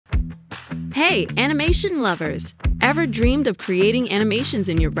Hey, animation lovers! Ever dreamed of creating animations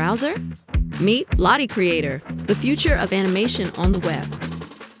in your browser? Meet Lottie Creator, the future of animation on the web.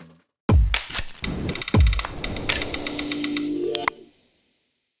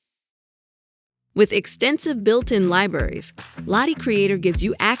 With extensive built-in libraries, Lottie Creator gives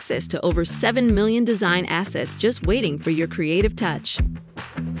you access to over 7 million design assets just waiting for your creative touch.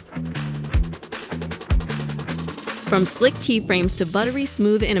 From slick keyframes to buttery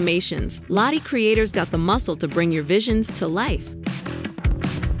smooth animations, Lottie Creator's got the muscle to bring your visions to life.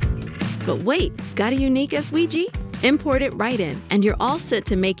 But wait, got a unique SVG? Import it right in, and you're all set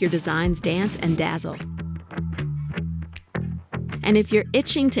to make your designs dance and dazzle. And if you're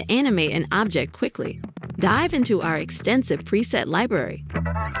itching to animate an object quickly, dive into our extensive preset library.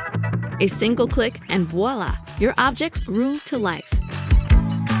 A single click and voila, your objects grew to life.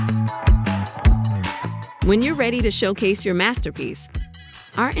 When you're ready to showcase your masterpiece,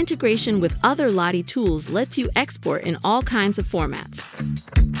 our integration with other Lottie tools lets you export in all kinds of formats.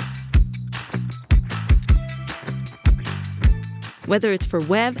 Whether it's for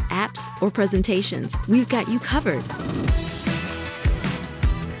web, apps, or presentations, we've got you covered.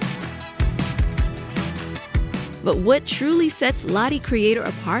 But what truly sets Lottie Creator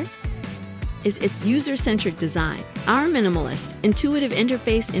apart is its user-centric design. Our minimalist, intuitive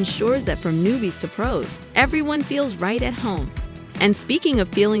interface ensures that from newbies to pros, everyone feels right at home. And speaking of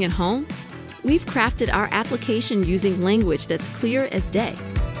feeling at home, we've crafted our application using language that's clear as day.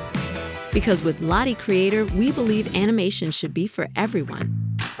 Because with Lottie Creator, we believe animation should be for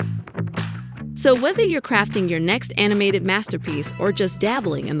everyone. So whether you're crafting your next animated masterpiece or just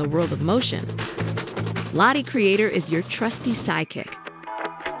dabbling in the world of motion, Lottie Creator is your trusty sidekick.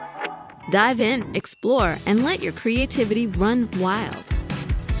 Dive in, explore, and let your creativity run wild.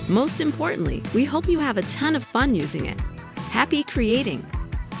 Most importantly, we hope you have a ton of fun using it. Happy creating!